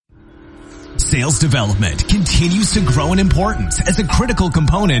Sales development continues to grow in importance as a critical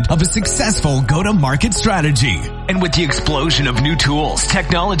component of a successful go-to-market strategy. And with the explosion of new tools,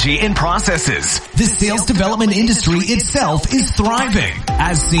 technology, and processes, the sales development industry itself is thriving,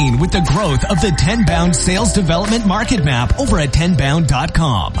 as seen with the growth of the 10-bound sales development market map over at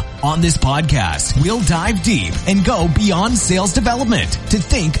 10bound.com. On this podcast, we'll dive deep and go beyond sales development to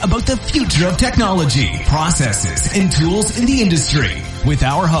think about the future of technology, processes, and tools in the industry with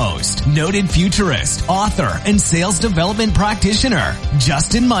our host, noted futurist, author, and sales development practitioner,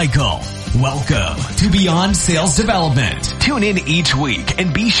 Justin Michael. Welcome to Beyond Sales Development. Tune in each week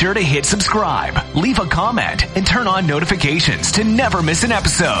and be sure to hit subscribe, leave a comment, and turn on notifications to never miss an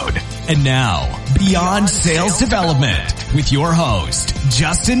episode. And now, Beyond Sales Development with your host,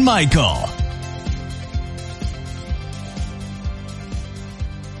 Justin Michael.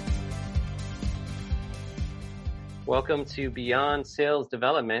 Welcome to Beyond Sales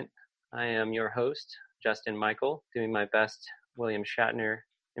Development. I am your host, Justin Michael, doing my best William Shatner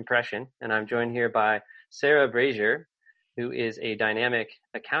impression, and I'm joined here by Sarah Brazier, who is a dynamic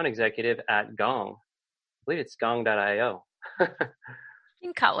account executive at Gong. I believe it's gong.io. You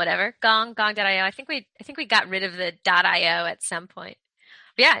can call it whatever. Gong.io. I think we got rid of the .io at some point.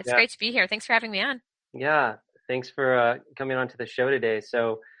 But yeah, it's great to be here. Thanks for having me on. Yeah, thanks for coming on to the show today.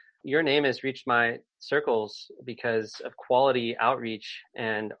 So your name has reached my circles because of quality outreach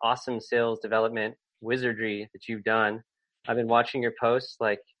and awesome sales development wizardry that you've done. I've been watching your posts,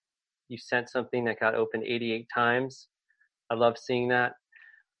 like you sent something that got opened 88 times. I love seeing that.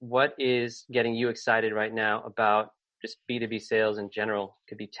 What is getting you excited right now about just B2B sales in general?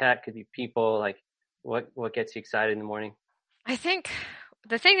 Could be tech, could be people. Like what gets you excited in the morning? I think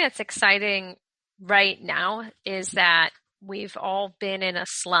the thing that's exciting right now is that we've all been in a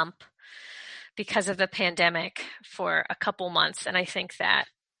slump because of the pandemic for a couple months. And I think that,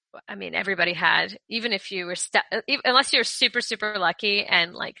 everybody had, even if you were, unless you're super, super lucky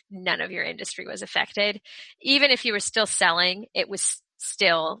and like none of your industry was affected, even if you were still selling, it was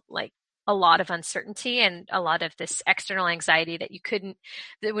still like a lot of uncertainty and a lot of this external anxiety that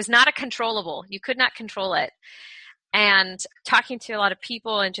it was not a controllable. You could not control it. And talking to a lot of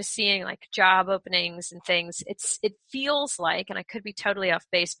people and just seeing like job openings and things, it feels like, and I could be totally off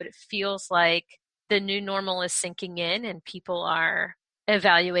base, but it feels like the new normal is sinking in and people are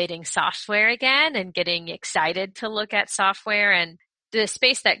evaluating software again and getting excited to look at software. And the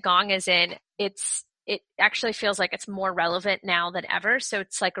space that Gong is in, it actually feels like it's more relevant now than ever. So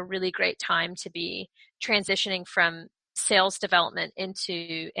it's like a really great time to be transitioning from sales development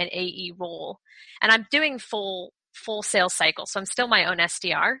into an AE role. And I'm doing full sales cycle. So I'm still my own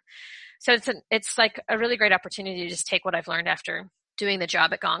SDR. So it's like a really great opportunity to just take what I've learned after doing the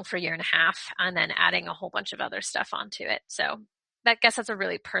job at Gong for a year and a half and then adding a whole bunch of other stuff onto it. So I guess that's a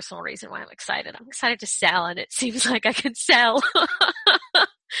really personal reason why I'm excited. I'm excited to sell, and it seems like I can sell.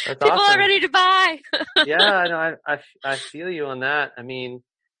 People awesome. Are ready to buy. Yeah, no, I feel you on that.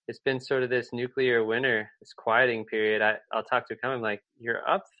 It's been sort of this nuclear winter, this quieting period. I'll talk to a company like, you're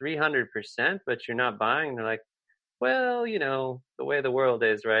up 300%, but you're not buying. And they're like, well, the way the world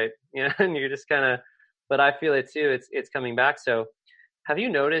is, right? And you're just kind of, but I feel it too. It's coming back. So have you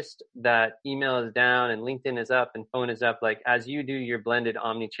noticed that email is down and LinkedIn is up and phone is up? Like as you do your blended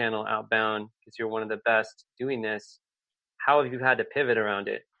omni-channel outbound, because you're one of the best doing this, how have you had to pivot around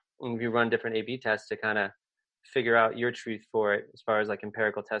it? And have you run different A/B tests to kind of figure out your truth for it as far as like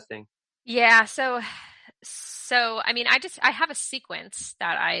empirical testing? Yeah. So I have a sequence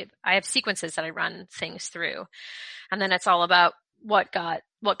that I have sequences that I run things through, and then it's all about what got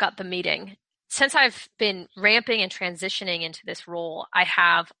the meeting. Since I've been ramping and transitioning into this role, I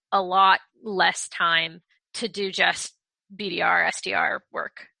have a lot less time to do just BDR, SDR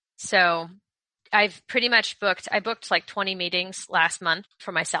work. So I've pretty much I booked like 20 meetings last month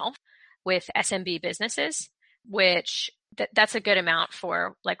for myself with SMB businesses, which that's a good amount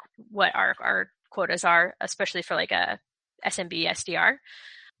for like what our quotas are, especially for like a SMB SDR.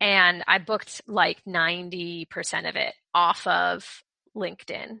 And I booked like 90% of it off of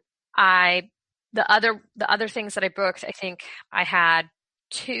LinkedIn. The other things that I booked, I think I had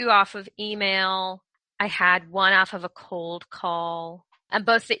 2 off of email. I had 1 off of a cold call. And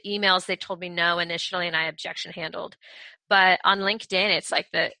both the emails, they told me no initially and I objection handled. But on LinkedIn,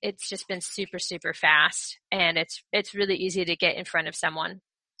 it's just been super, super fast, and it's really easy to get in front of someone.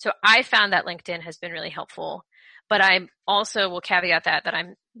 So I found that LinkedIn has been really helpful, but I also will caveat that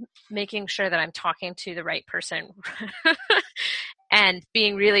I'm making sure that I'm talking to the right person and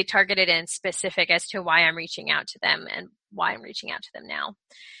being really targeted and specific as to why I'm reaching out to them and why I'm reaching out to them now.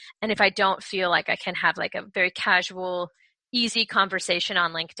 And if I don't feel like I can have like a very casual easy conversation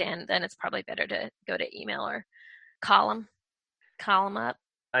on LinkedIn, then it's probably better to go to email or call them up.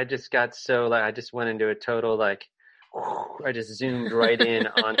 I just got I just went into a total I just zoomed right in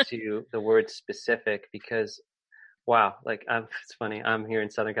onto the word specific because wow, it's funny. I'm here in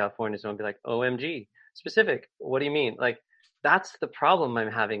Southern California, so I'll be like, OMG, specific. What do you mean? Like, that's the problem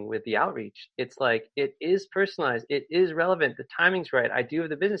I'm having with the outreach. It's like, it is personalized. It is relevant. The timing's right. I do have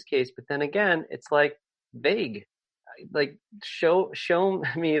the business case, but then again, it's like vague. Like, show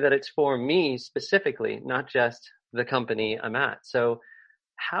me that it's for me specifically, not just the company I'm at. So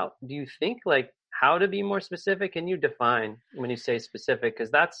how do you think, how to be more specific? Can you define when you say specific?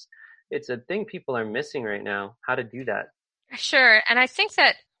 Because it's a thing people are missing right now, how to do that. Sure. And I think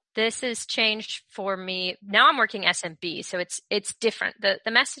that this has changed for me. Now I'm working SMB, so it's different. The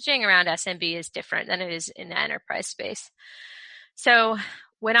messaging around SMB is different than it is in the enterprise space. So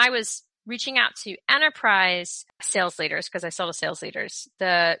when I was reaching out to enterprise sales leaders, because I sell to sales leaders,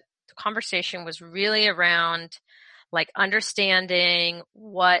 the conversation was really around understanding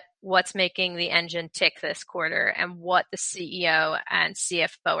what's making the engine tick this quarter and what the CEO and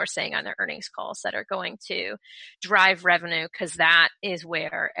CFO are saying on their earnings calls that are going to drive revenue, because that is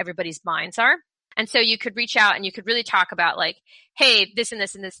where everybody's minds are. And so you could reach out and you could really talk about hey, this and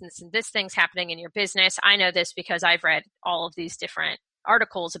this and this and this and this thing's happening in your business. I know this because I've read all of these different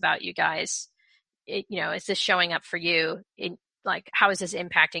articles about you guys. Is this showing up for you? How is this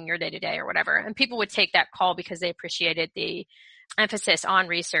impacting your day to day or whatever? And people would take that call because they appreciated the emphasis on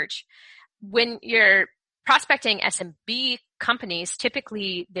research. When you're prospecting SMB companies,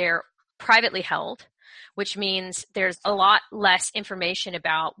 typically they're privately held, which means there's a lot less information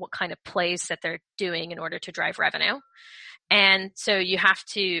about what kind of plays that they're doing in order to drive revenue. And so you have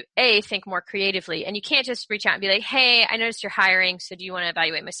to, think more creatively. And you can't just reach out and be like, hey, I noticed you're hiring, so do you want to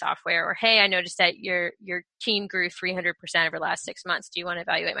evaluate my software? Or, hey, I noticed that your team grew 300% over the last 6 months. Do you want to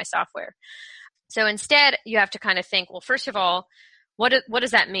evaluate my software? So instead, you have to kind of think, well, first of all, what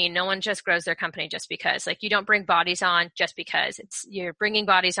does that mean? No one just grows their company just because. You don't bring bodies on just because. You're bringing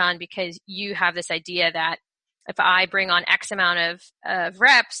bodies on because you have this idea that if I bring on X amount of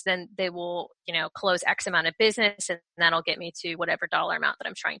reps, then they will, close X amount of business, and that'll get me to whatever dollar amount that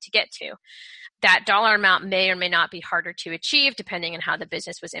I'm trying to get to. That dollar amount may or may not be harder to achieve depending on how the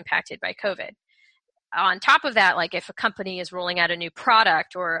business was impacted by COVID. On top of that, if a company is rolling out a new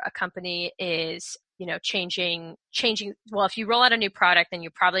product or a company is, changing, well, if you roll out a new product, then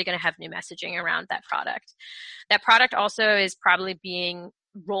you're probably going to have new messaging around that product. That product also is probably being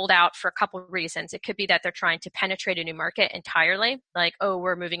rolled out for a couple of reasons. It could be that they're trying to penetrate a new market entirely.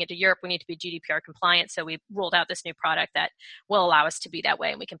 We're moving into Europe. We need to be GDPR compliant. So we rolled out this new product that will allow us to be that way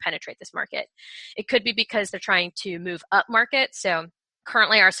and we can penetrate this market. It could be because they're trying to move up market. So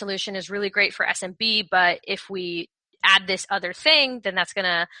currently our solution is really great for SMB, but if we add this other thing, then that's going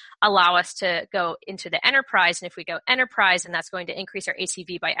to allow us to go into the enterprise. And if we go enterprise, then that's going to increase our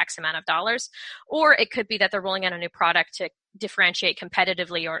ACV by X amount of dollars. Or it could be that they're rolling out a new product to differentiate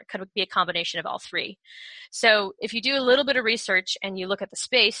competitively, or it could be a combination of all three. So if you do a little bit of research and you look at the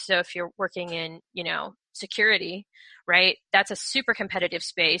space, so if you're working in, security, right, that's a super competitive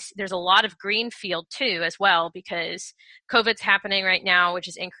space. There's a lot of greenfield too as well, because COVID's happening right now, which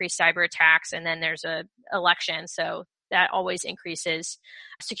has increased cyber attacks. And then there's a election. So that always increases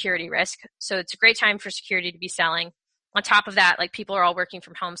security risk. So it's a great time for security to be selling. On top of that, people are all working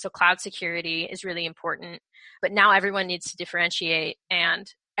from home. So cloud security is really important, but now everyone needs to differentiate and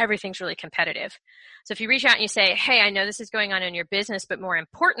everything's really competitive. So if you reach out and you say, hey, I know this is going on in your business, but more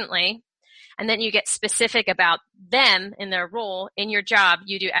importantly, and then you get specific about them in their role in your job,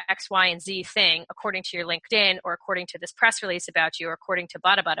 you do X, Y, and Z thing according to your LinkedIn or according to this press release about you or according to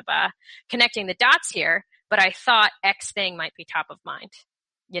blah, blah, blah, blah, connecting the dots here. But I thought X thing might be top of mind,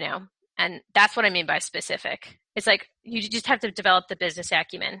 and that's what I mean by specific. It's you just have to develop the business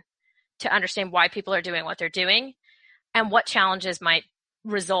acumen to understand why people are doing what they're doing and what challenges might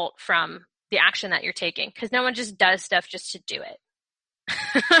result from the action that you're taking. Because no one just does stuff just to do it.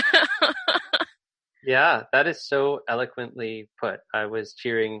 Yeah, that is so eloquently put. I was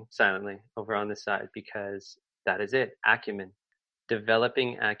cheering silently over on this side because that is it. Acumen,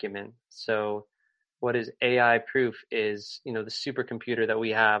 developing acumen. So what is AI proof is, the supercomputer that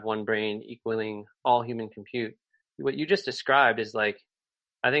we have, one brain equaling all human compute. What you just described is I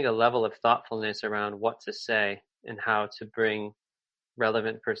think a level of thoughtfulness around what to say and how to bring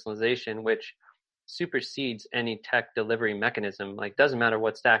relevant personalization, which supersedes any tech delivery mechanism. Doesn't matter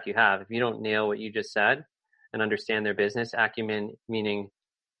what stack you have. If you don't nail what you just said and understand their business acumen, meaning,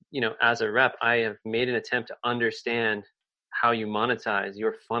 as a rep, I have made an attempt to understand how you monetize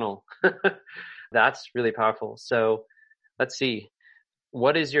your funnel. That's really powerful. So let's see.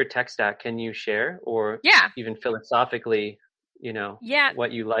 What is your tech stack? Can you share, or Yeah. even philosophically, Yeah.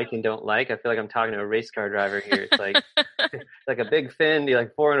 what you like and don't like? I feel like I'm talking to a race car driver here. It's like, like a big fin, you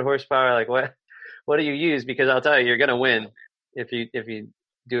like 400 horsepower. Like what do you use? Because I'll tell you, you're going to win if you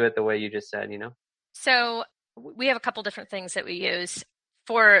do it the way you just said, So we have a couple different things that we use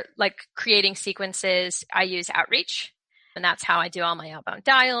for like creating sequences. I use outreach, and that's how I do all my outbound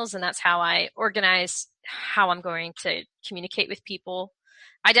dials, and that's how I organize how I'm going to communicate with people.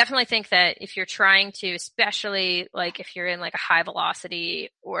 I definitely think that if you're trying to, especially like if you're in like a high velocity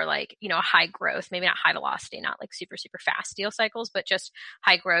or like, a high growth, maybe not high velocity, not like super, super fast deal cycles, but just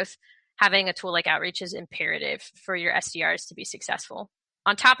high growth, having a tool like outreach is imperative for your SDRs to be successful.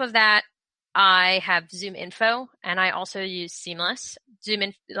 On top of that, I have Zoom Info, and I also use Seamless.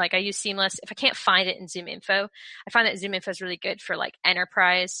 I use Seamless. If I can't find it in Zoom Info, I find that Zoom Info is really good for like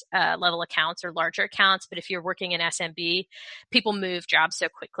enterprise level accounts or larger accounts. But if you're working in SMB, people move jobs so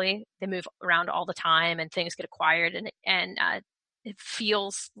quickly. They move around all the time, and things get acquired, and it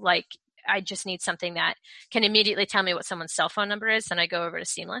feels like I just need something that can immediately tell me what someone's cell phone number is. And I go over to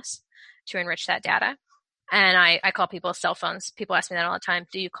Seamless to enrich that data. And I call people cell phones. People ask me that all the time.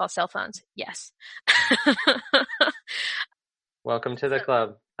 Do you call cell phones? Yes. Welcome to the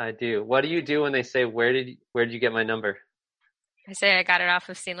club. I do. What do you do when they say, where did you get my number? I say I got it off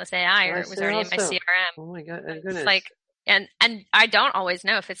of Seamless AI, or it was already in my CRM. Oh my goodness. It's like, and I don't always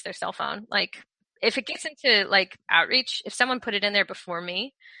know if it's their cell phone. Like if it gets into like outreach, if someone put it in there before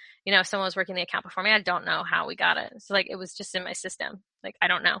me, if someone was working the account before me, I don't know how we got it. So like it was just in my system. Like I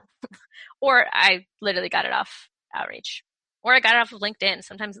don't know. Or I literally got it off outreach. Or I got it off of LinkedIn.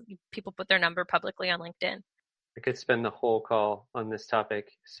 Sometimes people put their number publicly on LinkedIn. I could spend the whole call on this topic.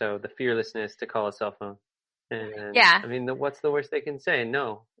 So the fearlessness to call a cell phone. And yeah. I mean, what's the worst they can say?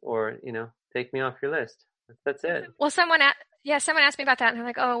 No. Or, take me off your list. That's it. Well, someone asked me about that, and they're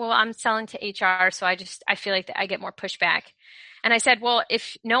like, oh, well, I'm selling to HR, so I feel like I get more pushback. And I said, well,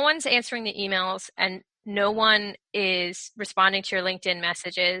 if no one's answering the emails and no one is responding to your LinkedIn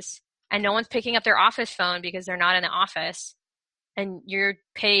messages and no one's picking up their office phone because they're not in the office and you're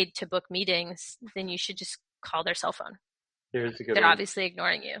paid to book meetings, then you should just call their cell phone. Here's a good They're one. obviously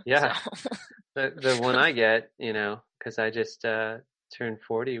ignoring you. Yeah. So. The one I get, because I just turned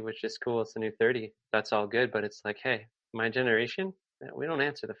 40, which is cool. It's the new 30. That's all good. But it's like, hey, my generation, we don't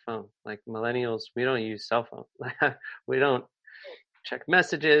answer the phone. Like millennials, we don't use cell phone. We don't check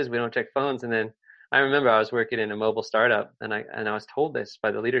messages. We don't check phones. And then I remember I was working in a mobile startup, and I was told this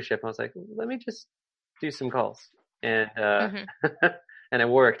by the leadership. I was like, let me just do some calls, and and it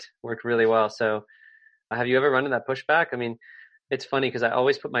worked really well. So, have you ever run into that pushback? I mean, it's funny because I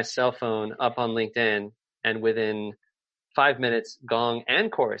always put my cell phone up on LinkedIn, and within 5 minutes, Gong and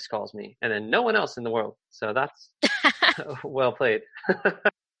Chorus calls me, and then no one else in the world. So that's well played.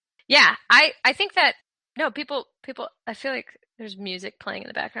 Yeah, I think that people. I feel like there's music playing in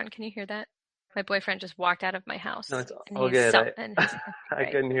the background. Can you hear that? My boyfriend just walked out of my house. No, it's all good. I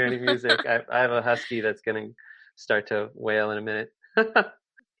couldn't hear any music. I have a husky that's going to start to wail in a minute.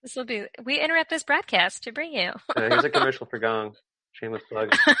 We interrupt this broadcast to bring you. Here's a commercial for Gong. Shameless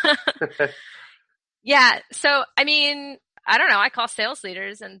plug. Yeah. So, I mean, I don't know. I call sales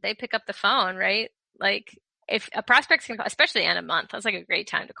leaders and they pick up the phone, right? Like if a prospect's going to call, especially end of month, that's like a great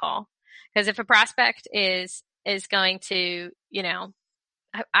time to call. Because if a prospect is going to,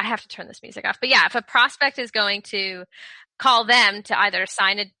 I have to turn this music off. But yeah, if a prospect is going to call them to either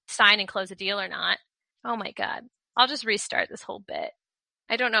sign and close a deal or not, oh my God, I'll just restart this whole bit.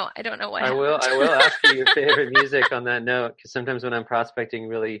 I don't know what I will ask you your favorite music on that note, because sometimes when I'm prospecting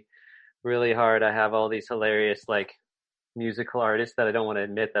really, really hard, I have all these hilarious like musical artists that I don't want to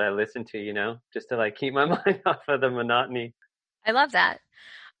admit that I listen to, just to like keep my mind off of the monotony. I love that.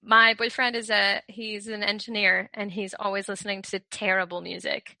 My boyfriend he's an engineer and he's always listening to terrible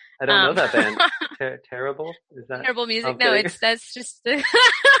music. I don't know that band. Terrible? Is that terrible music? No, that's just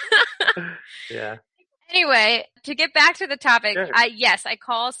yeah. Anyway, to get back to the topic, Sure. I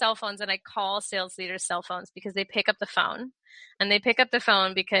call cell phones and I call sales leaders cell phones because they pick up the phone, and they pick up the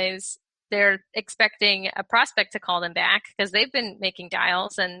phone because they're expecting a prospect to call them back because they've been making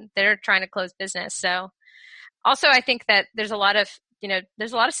dials and they're trying to close business. So also I think that there's a lot of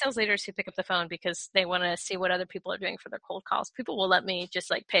sales leaders who pick up the phone because they want to see what other people are doing for their cold calls. People will let me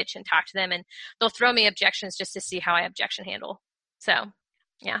just like pitch and talk to them, and they'll throw me objections just to see how I objection handle. So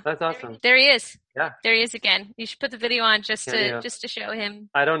yeah. That's awesome. There he is. Yeah. There he is again. You should put the video on just to show him.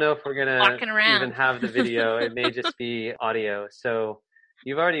 I don't know if we're going to even have the video. It may just be audio. So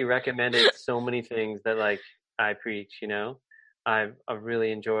you've already recommended so many things that like I preach, I've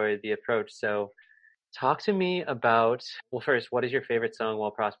really enjoyed the approach. So Talk to me about, well, first, what is your favorite song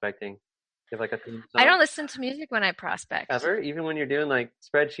while prospecting? You have like a theme I song? don't listen to music when I prospect. Ever? Even when you're doing like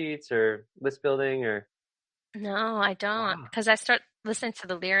spreadsheets or list building or? No, I don't, Wow. because I start listening to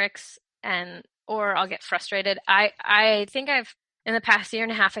the lyrics or I'll get frustrated. I think in the past year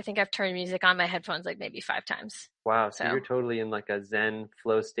and a half, I think I've turned music on my headphones like maybe 5 times. Wow. So you're So totally in like a Zen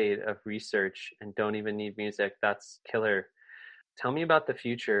flow state of research and don't even need music. That's killer. Tell me about the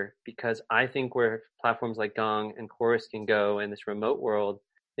future, because I think where platforms like Gong and Chorus can go in this remote world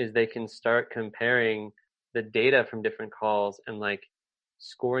is they can start comparing the data from different calls and like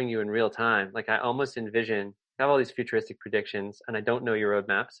scoring you in real time. Like I almost envision, I have all these futuristic predictions and I don't know your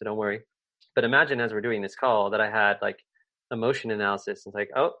roadmap, so don't worry. But imagine as we're doing this call that I had like emotion analysis. It's like,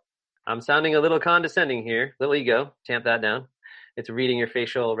 oh, I'm sounding a little condescending here, little ego, tamp that down. It's reading your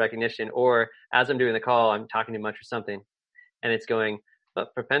facial recognition. Or as I'm doing the call, I'm talking too much or something and it's going,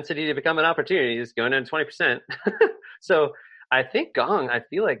 propensity to become an opportunity is going down 20%. So I think Gong, I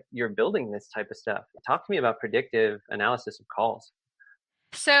feel like you're building this type of stuff. Talk to me about predictive analysis of calls.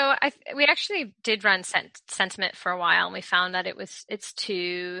 So we actually did run sentiment for a while, and we found that it's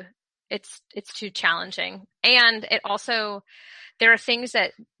too challenging, and it also there are things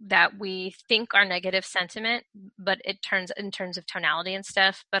that we think are negative sentiment, but it turns in terms of tonality and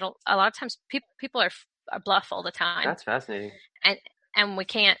stuff. But a lot of times people are bluff all the time, That's fascinating. and we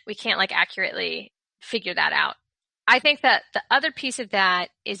can't like accurately figure that out. I think that the other piece of that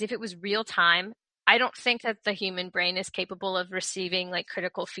is if it was real time, I don't think that the human brain is capable of receiving like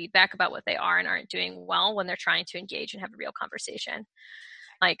critical feedback about what they are and aren't doing well when they're trying to engage and have a real conversation.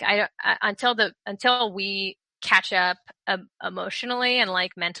 Like until we catch up emotionally and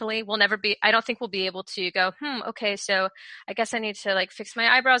like mentally, I don't think we'll be able to go, okay, so I guess I need to like fix my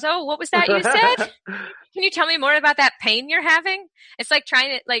eyebrows. Oh, what was that you said? Can you tell me more about that pain you're having? It's like trying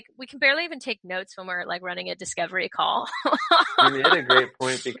to, like, we can barely even take notes when we're like running a discovery call. You made a great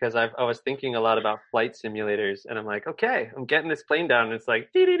point, because I was thinking a lot about flight simulators and I'm like, okay, I'm getting this plane down and it's like,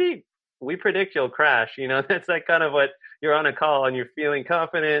 dee, dee, dee. We predict you'll crash. That's like kind of what you're on a call and you're feeling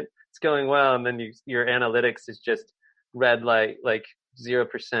confident. It's going well. And then your analytics is just red light, like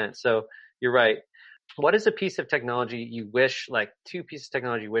 0%. So you're right. What is a piece of technology you wish, like two pieces of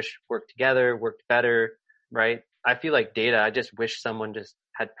technology you wish worked together, worked better, right? I feel like data. I just wish someone just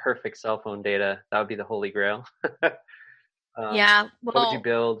had perfect cell phone data. That would be the holy grail. Yeah. What would you Well,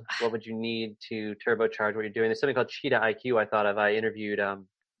 build? What would you need to turbocharge what you're doing? There's something called Cheetah IQ. I thought of. I interviewed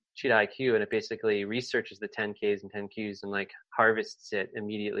Cheetah IQ, and it basically researches the 10Ks and 10Qs and like harvests it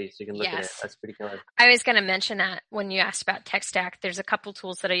immediately, so you can look at it. yes. That's pretty killer. I was going to mention that when you asked about tech stack, there's a couple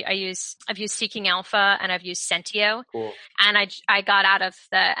tools that I use. I've used Seeking Alpha and I've used Sentio. Cool. And I got out of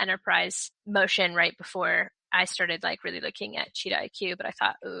the enterprise motion right before I started like really looking at Cheetah IQ, but I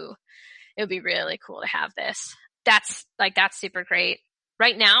thought, ooh, it would be really cool to have this. That's super great.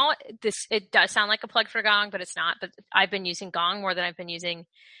 Right now, it does sound like a plug for Gong, but it's not. But I've been using Gong more than I've been using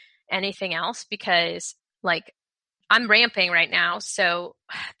anything else, because like I'm ramping right now. So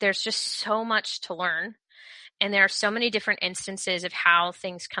there's just so much to learn. And there are so many different instances of how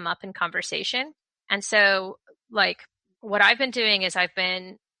things come up in conversation. And so like what I've been doing is I've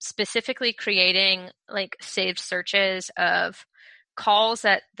been specifically creating like saved searches of calls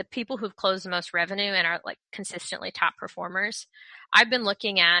that the people who've closed the most revenue and are like consistently top performers. I've been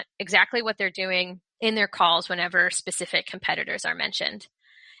looking at exactly what they're doing in their calls whenever specific competitors are mentioned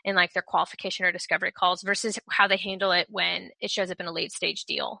in like their qualification or discovery calls versus how they handle it when it shows up in a late stage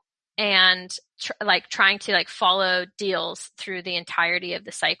deal, and trying to like follow deals through the entirety of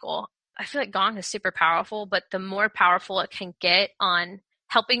the cycle. I feel like Gong is super powerful, but the more powerful it can get on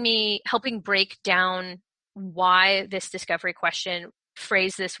helping break down why this discovery question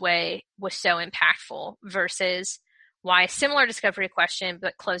phrased this way was so impactful versus why a similar discovery question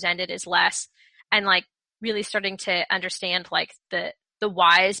but close-ended is less, and like really starting to understand like the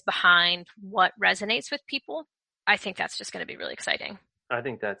whys behind what resonates with people. I think that's just going to be really exciting. I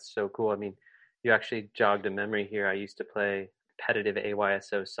think that's so cool. I mean, you actually jogged a memory here. I used to play competitive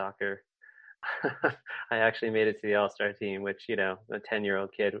AYSO soccer. I actually made it to the All-Star team, which, a 10-year-old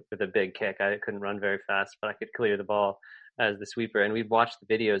kid with a big kick. I couldn't run very fast, but I could clear the ball as the sweeper. And we'd watch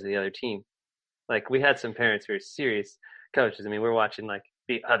the videos of the other team. Like, we had some parents who were serious coaches. I mean, we're watching like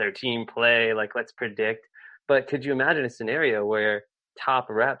the other team play, like let's predict. But could you imagine a scenario where top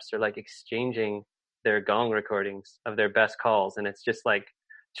reps are like exchanging their Gong recordings of their best calls, and it's just like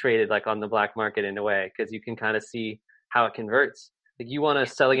traded like on the black market in a way, because you can kind of see how it converts. Like, you want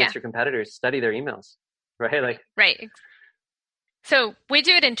to sell against your competitors, study their emails, right? Like, right. So we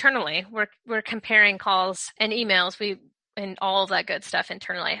do it internally. We're comparing calls and emails. And all of that good stuff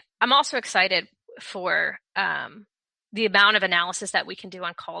internally. I'm also excited for the amount of analysis that we can do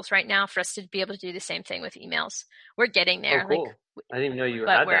on calls right now for us to be able to do the same thing with emails. We're getting there. Oh, cool. Like, I didn't even know you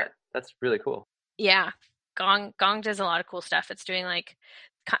had that. That's really cool. Yeah. Gong does a lot of cool stuff. It's doing like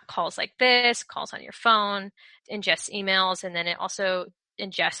calls like this, calls on your phone, ingests emails, and then it also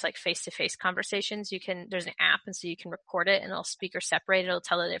ingests like face-to-face conversations. There's an app, and so you can record it, and it'll speaker separate. It'll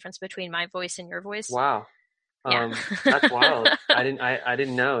tell the difference between my voice and your voice. Wow. Yeah. That's wild. I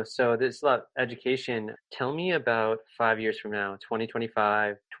didn't know. So this is a lot of education. Tell me about 5 years from now,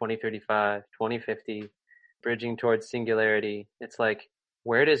 2025, 2035, 2050, bridging towards singularity. It's like,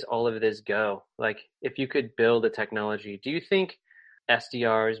 where does all of this go? Like, if you could build a technology, do you think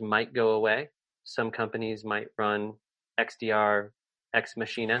SDRs might go away? Some companies might run XDR ex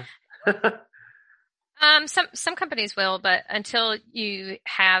machina. Some companies will, but until you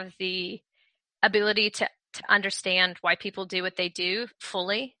have the ability to understand why people do what they do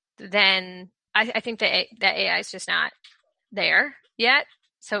fully, then I think that AI is just not there yet.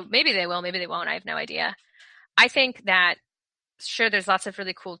 So maybe they will, maybe they won't. I have no idea. I think that sure, there's lots of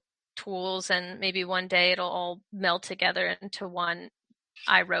really cool tools, and maybe one day it'll all meld together into one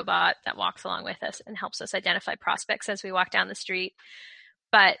iRobot that walks along with us and helps us identify prospects as we walk down the street.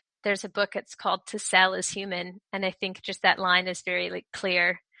 But there's a book, it's called To Sell is Human. And I think just that line is very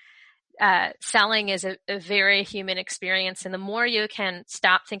clear. Selling is a very human experience. And the more you can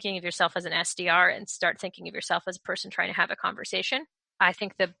stop thinking of yourself as an SDR and start thinking of yourself as a person trying to have a conversation, I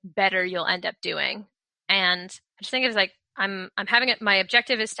think the better you'll end up doing. And I just think it's like, I'm having it. My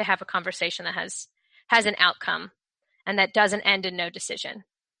objective is to have a conversation that has an outcome and that doesn't end in no decision.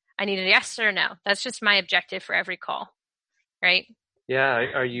 I need a yes or a no. That's just my objective for every call. Right? Yeah.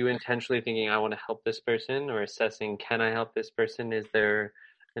 Are you intentionally thinking, I want to help this person, or assessing, can I help this person? Is there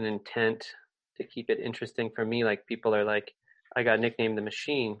an intent to keep it interesting for me? Like, people are like, I got nicknamed the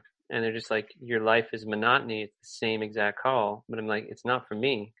machine, and they're just like, your life is monotony. It's the same exact call. But I'm like, it's not for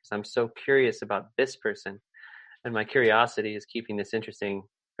me, because I'm so curious about this person. And my curiosity is keeping this interesting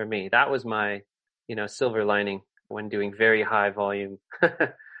for me. That was my, silver lining when doing very high volume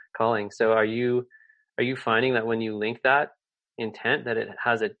calling. So are you finding that when you link that intent, that it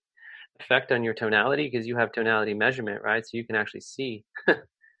has an effect on your tonality? Because you have tonality measurement, right? So you can actually see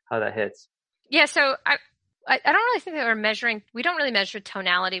how that hits. Yeah. So I don't really think that we don't really measure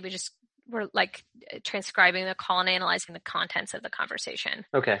tonality. We're like transcribing the call and analyzing the contents of the conversation.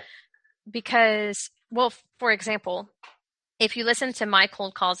 Okay. Because, well, for example, if you listen to my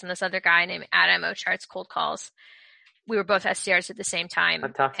cold calls and this other guy named Adam Ochart's cold calls, we were both SDRs at the same time.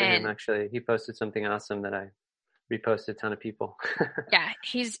 I've talked to him, actually. He posted something awesome that I reposted a ton of people. Yeah,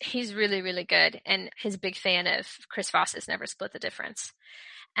 he's really, really good. And he's a big fan of Chris Voss's Never Split the Difference.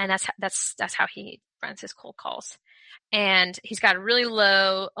 And that's how he runs his cold calls. And he's got a really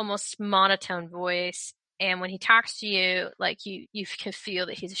low, almost monotone voice. And when he talks to you, like you can feel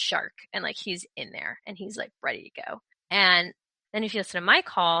that he's a shark and like he's in there and he's like ready to go. And then if you listen to my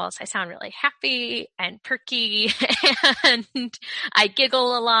calls, I sound really happy and perky and I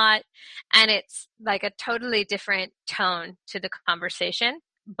giggle a lot. And it's like a totally different tone to the conversation.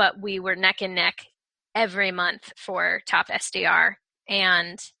 But we were neck and neck every month for top SDR.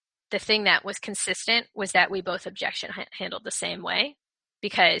 And the thing that was consistent was that we both objection handled the same way,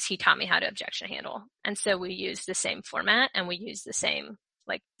 because he taught me how to objection handle. And so we use the same format and we use the same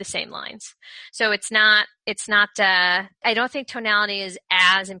lines. So it's not, I don't think tonality is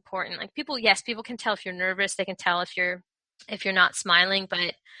as important. Like people can tell if you're nervous. They can tell if you're not smiling, but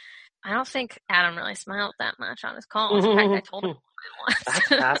I don't think Adam really smiled that much on his calls. In fact, I told him once. That's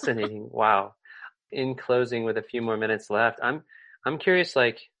fascinating. Wow. In closing, with a few more minutes left, I'm curious,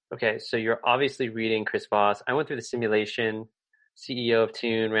 like, okay, so you're obviously reading Chris Voss. I went through the simulation. CEO of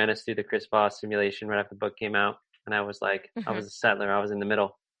Tune ran us through the Chris Voss simulation right after the book came out. And I was like, I was a settler. I was in the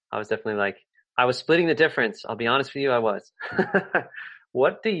middle. I was definitely like, I was splitting the difference. I'll be honest with you, I was.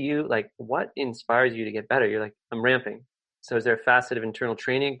 What inspires you to get better? You're like, I'm ramping. So is there a facet of internal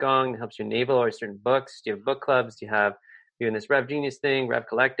training at Gong that helps you enable, or certain books? Do you have book clubs? Do you have, you're in this Rev Genius thing, Rev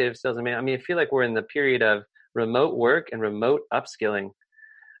Collective, Sales and Man? I mean, I feel like we're in the period of remote work and remote upskilling.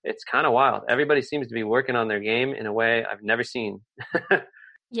 It's kind of wild. Everybody seems to be working on their game in a way I've never seen.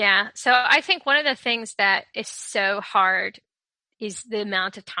 Yeah. So I think one of the things that is so hard is the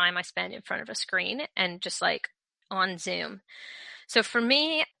amount of time I spend in front of a screen and just like on Zoom. So for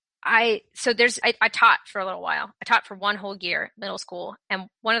me, I taught for a little while. I taught for one whole year, middle school. And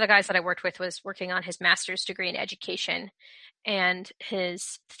one of the guys that I worked with was working on his master's degree in education. And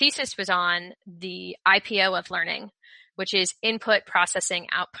his thesis was on the IPO of learning, which is input, processing,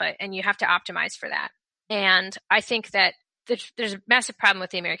 output. And you have to optimize for that. And I think that there's a massive problem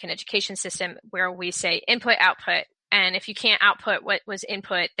with the American education system where we say input, output. And if you can't output what was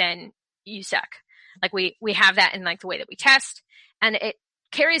input, then you suck. Like we have that in like the way that we test, and it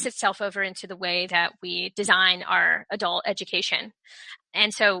carries itself over into the way that we design our adult education.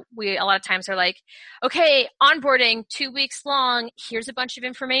 And so we a lot of times are like, okay, onboarding 2 weeks long. Here's a bunch of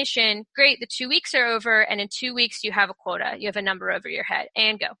information. Great. The 2 weeks are over. And in 2 weeks, you have a quota. You have a number over your head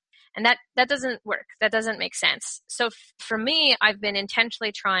and go. And that doesn't work. That doesn't make sense. So for me, I've been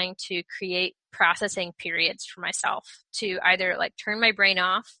intentionally trying to create processing periods for myself to either like turn my brain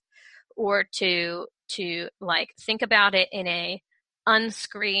off or to like think about it in a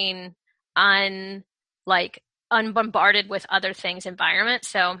unscreen, unbombarded with other things environment.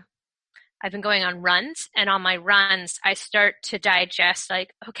 So I've been going on runs, and on my runs, I start to digest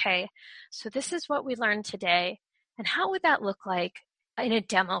like, okay, so this is what we learned today. And how would that look like in a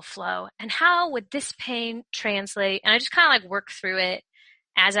demo flow? And how would this pain translate? And I just kind of like work through it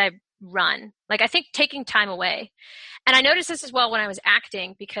as I run. Like I think taking time away. And I noticed this as well when I was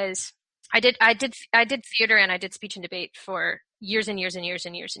acting, because I did theater and I did speech and debate for years and years and years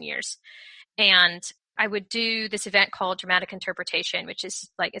and years and years. And I would do this event called dramatic interpretation, which is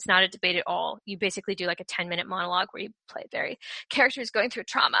like, it's not a debate at all. You basically do like a 10-minute monologue where you play characters going through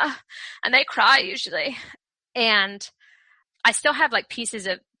trauma and they cry usually. And I still have like pieces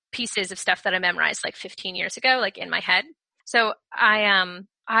of stuff that I memorized like 15 years ago, like in my head. So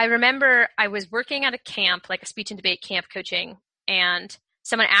I remember I was working at a camp, like a speech and debate camp coaching, and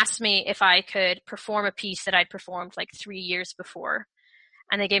someone asked me if I could perform a piece that I'd performed like 3 years before.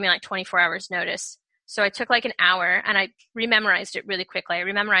 And they gave me like 24 hours notice. So I took like an hour and I rememorized it really quickly. I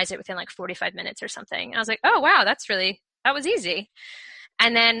rememorized it within like 45 minutes or something. And I was like, oh, wow, that was easy.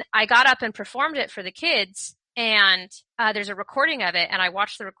 And then I got up and performed it for the kids. And there's a recording of it. And I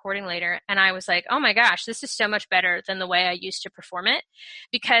watched the recording later and I was like, oh my gosh, this is so much better than the way I used to perform it.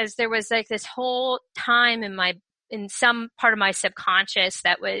 Because there was like this whole time in some part of my subconscious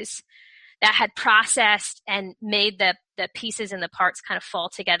that had processed and made the pieces and the parts kind of fall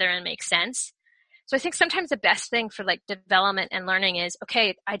together and make sense. So I think sometimes the best thing for like development and learning is,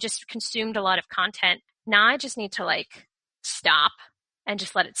 okay, I just consumed a lot of content. Now I just need to like stop and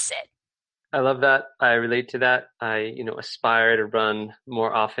just let it sit. I love that. I relate to that. I, aspire to run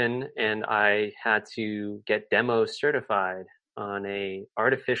more often, and I had to get demo certified on a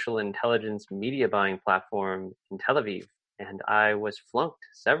artificial intelligence media buying platform in Tel Aviv. And I was flunked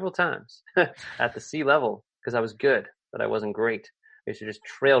several times at the C level because I was good, but I wasn't great. I used to just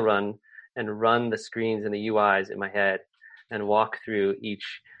trail run and run the screens and the UIs in my head and walk through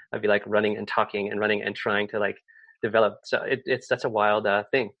each. I'd be like running and talking and running and trying to like develop. So it's such a wild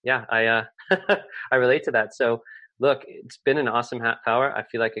thing. Yeah, I I relate to that. So look, it's been an awesome half hour. I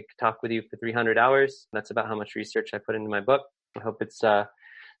feel like I could talk with you for 300 hours. That's about how much research I put into my book. I hope it's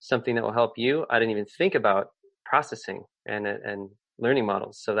something that will help you. I didn't even think about processing and learning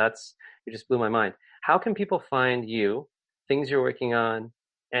models. So you just blew my mind. How can people find you, things you're working on,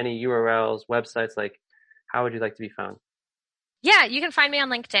 any URLs, websites? Like, how would you like to be found? Yeah, you can find me on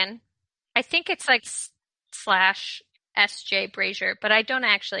LinkedIn. I think it's like /SJ Brazier, but I don't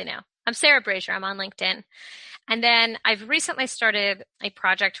actually know. I'm Sarah Brazier. I'm on LinkedIn. And then I've recently started a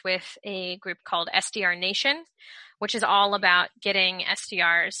project with a group called SDR Nation, which is all about getting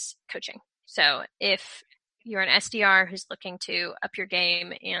SDRs coaching. So if you're an SDR who's looking to up your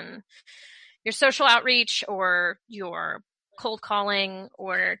game in your social outreach or your cold calling,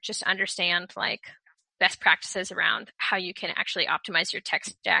 or just understand like best practices around how you can actually optimize your tech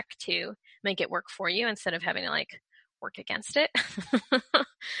stack to make it work for you instead of having to like work against it,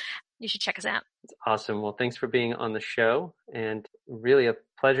 you should check us out. That's awesome. Well, thanks for being on the show, and really a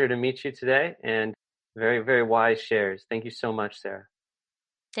pleasure to meet you today, and very, very wise shares. Thank you so much, Sarah.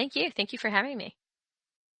 Thank you. Thank you for having me.